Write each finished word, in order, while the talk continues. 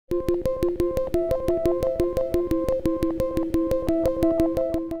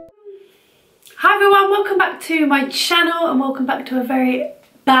back to my channel and welcome back to a very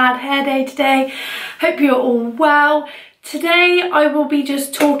bad hair day today. Hope you're all well. Today I will be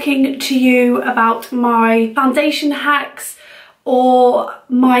just talking to you about my foundation hacks or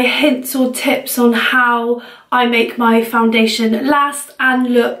my hints or tips on how I make my foundation last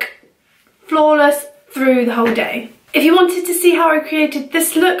and look flawless through the whole day. If you wanted to see how I created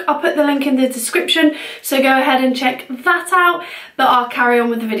this look, I'll put the link in the description, so go ahead and check that out, but I'll carry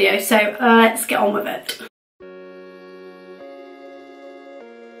on with the video, so let's get on with it.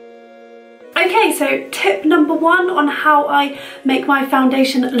 Okay, so tip number one on how I make my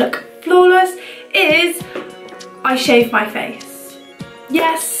foundation look flawless is I shave my face.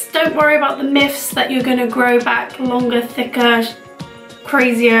 Yes, don't worry about the myths that you're gonna grow back longer, thicker,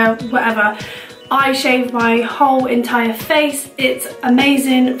 crazier, whatever. I shave my whole entire face. It's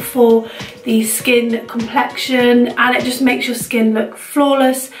amazing for the skin complexion and it just makes your skin look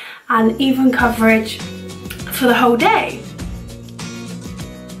flawless and even coverage for the whole day.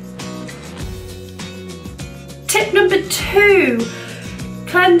 Tip number two,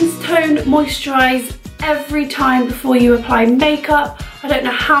 cleanse, tone, moisturize every time before you apply makeup. I don't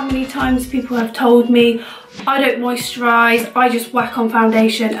know how many times people have told me I don't moisturise, I just whack on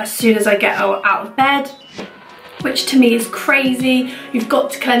foundation as soon as I get out of bed, which to me is crazy. You've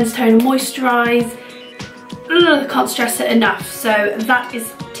got to cleanse, tone and moisturise. I can't stress it enough. So that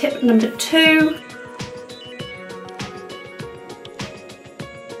is tip number two.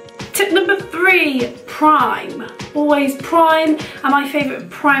 Tip number three, prime. Always prime, and my favourite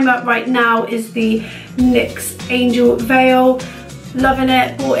primer right now is the NYX Angel Veil. Loving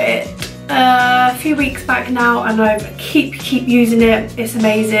it, bought it a few weeks back now and I keep using it. It's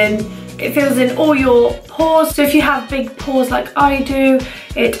amazing. It fills in all your pores, so if you have big pores like I do,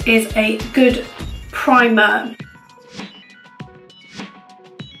 it is a good primer.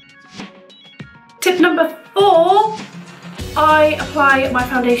 Tip number four, I apply my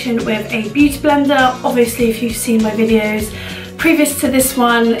foundation with a beauty blender. Obviously if you've seen my videos previous to this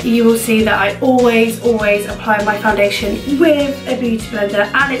one, you will see that I always apply my foundation with a beauty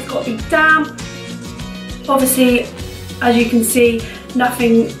blender and it's got to be damp. Obviously, as you can see,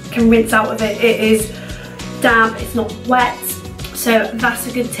 nothing can rinse out of it. It is damp, it's not wet. So that's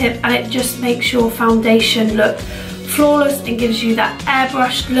a good tip and it just makes your foundation look flawless and gives you that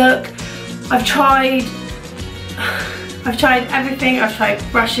airbrushed look. I've tried everything. I've tried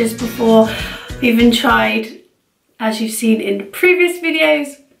brushes before, even tried, as you've seen in previous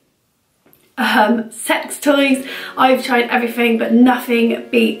videos, sex toys. I've tried everything, but nothing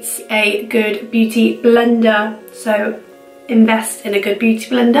beats a good beauty blender. So invest in a good beauty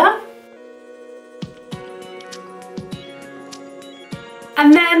blender.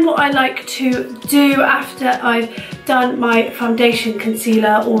 And then what I like to do after I've done my foundation,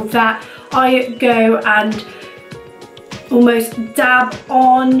 concealer, all that, I go and almost dab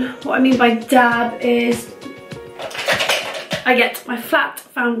on. What I mean by dab is I get my flat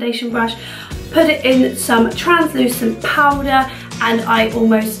foundation brush, put it in some translucent powder and I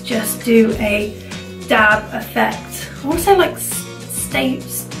almost just do a dab effect. I want to say like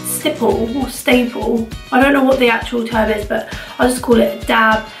stipple or staple. I don't know what the actual term is, but I'll just call it a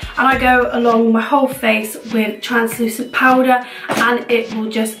dab. And I go along my whole face with translucent powder and it will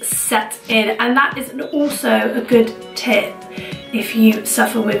just set in. And that is also a good tip if you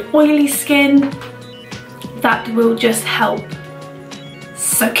suffer with oily skin. That will just help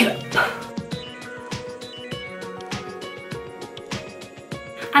soak it up.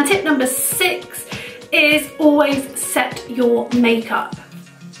 And tip number six is always set your makeup.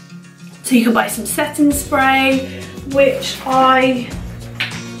 So you can buy some setting spray, which I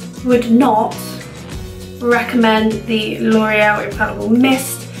would not recommend the L'Oreal Infallible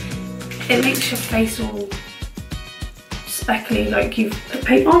Mist. It makes your face all speckly like you've put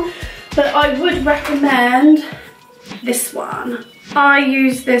paint on. But I would recommend this one. I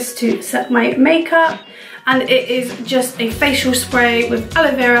use this to set my makeup and it is just a facial spray with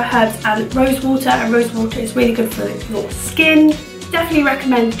aloe vera, herbs and rose water, and rose water is really good for your skin. Definitely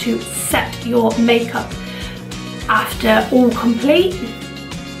recommend to set your makeup after all complete.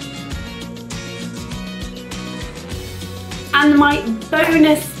 And my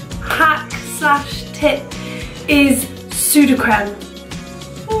bonus hack slash tip is Sudocreme.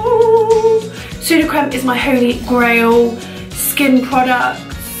 Sudocreme is my holy grail skin product,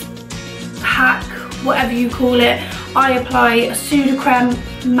 hack, whatever you call it. I apply a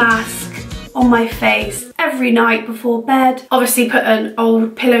Sudocreme mask on my face every night before bed. Obviously put an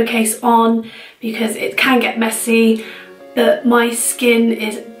old pillowcase on because it can get messy. but my skin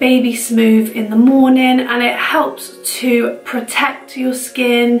is baby smooth in the morning, and it helps to protect your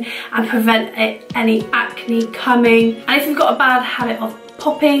skin and prevent any acne coming. And if you've got a bad habit of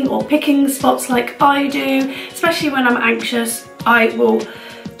popping or picking spots like I do, especially when I'm anxious, I will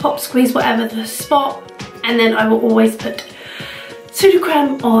pop squeeze whatever the spot, and then I will always put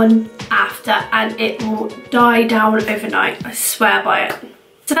Sudocrem on after, and it will die down overnight. I swear by it.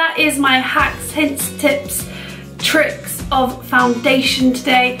 So that is my hacks, hints, tips, tricks of foundation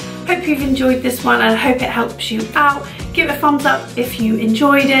today. Hope you've enjoyed this one, and I hope it helps you out. Give it a thumbs up if you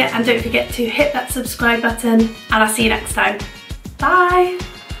enjoyed it, and don't forget to hit that subscribe button, and I'll see you next time. Bye!